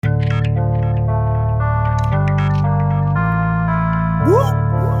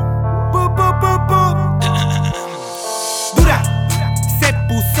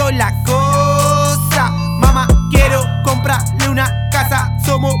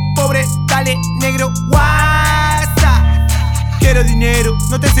negro, WhatsApp. Quiero dinero,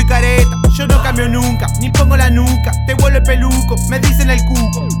 no te soy careta, yo no cambio nunca, ni pongo la nuca, te vuelve peluco, me dicen el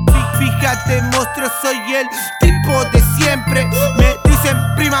cuco. Fíjate, monstruo, soy el tipo de siempre. Me dicen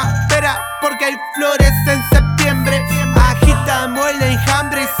primavera porque hay flores en septiembre. Agitamos el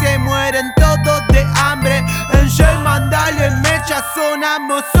enjambre y se mueren todos de hambre. En Sherman, dale mecha,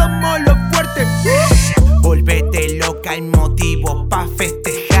 sonamos, somos los fuertes. Volvete loca, hay motivos pa'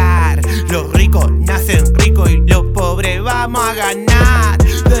 festejar. Los ricos nacen ricos y los pobres vamos a ganar.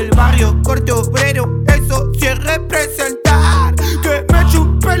 Del barrio corte obrero, eso sí es representar. Que me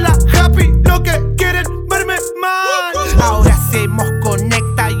chupen la happy, lo que quieren verme mal. Ahora hacemos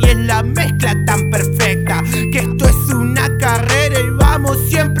conecta y es la mezcla tan perfecta que esto es una carrera y vamos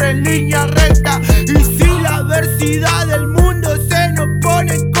siempre en línea recta. Y si la adversidad del mundo se nos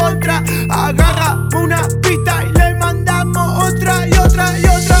pone en contra, agarramos una pista y le mandamos otra y otra y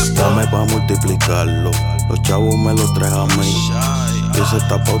otra. Dame pa' multiplicarlo, los chavos me los traes a mí. Y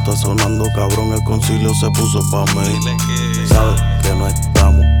esa pauta sonando cabrón, el concilio se puso pa' mí. Sabes que no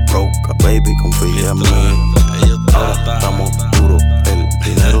estamos broke, baby, confía en mí. Ahora estamos duros, el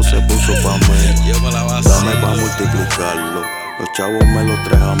dinero se puso pa' mí. Dame pa' multiplicarlo, los chavos me los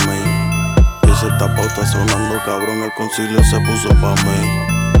traes a mí. Y esa pauta sonando cabrón, el concilio se puso pa' mí.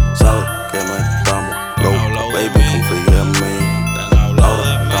 Sabes que no estamos broke, baby, confía en mí.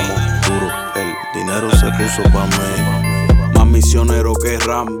 Ahora estamos duros, el dinero se puso pa' mí. Más misionero que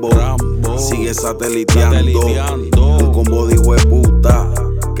Rambo, sigue sateliteando. Un combo de hueputa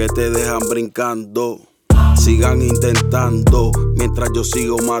que te dejan brincando. Sigan intentando mientras yo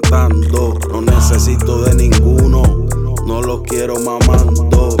sigo matando. No necesito de ninguno, no los quiero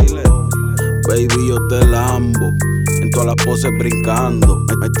mamando. Baby, yo te lambo, en todas las poses brincando.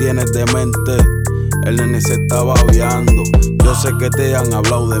 Me tienes demente, el nene se está babeando. Yo sé que te han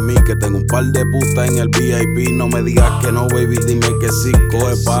hablado de mí, que tengo un par de putas en el VIP. No me digas que no, baby, dime que sí.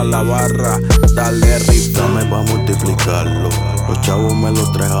 Coge pa' la barra, dale rifle. Dame pa' multiplicarlo, los chavos me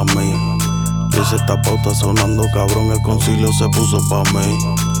los traes a mí. Y esa pauta sonando cabrón, el concilio se puso pa' mí.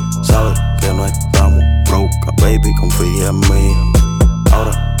 Sabes que no estamos broke, baby, confía en mí.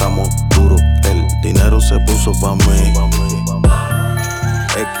 Ahora estamos duros, el dinero se puso pa' mí.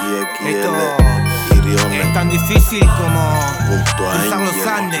 XXL, Irione. Es tan difícil como cruzar los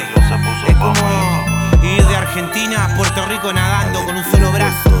Andes. Es como ir de Argentina a Puerto Rico nadando con un solo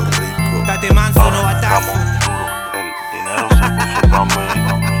brazo. Tate manso, no batazo. El dinero se puso pa'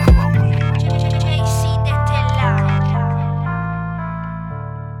 mí.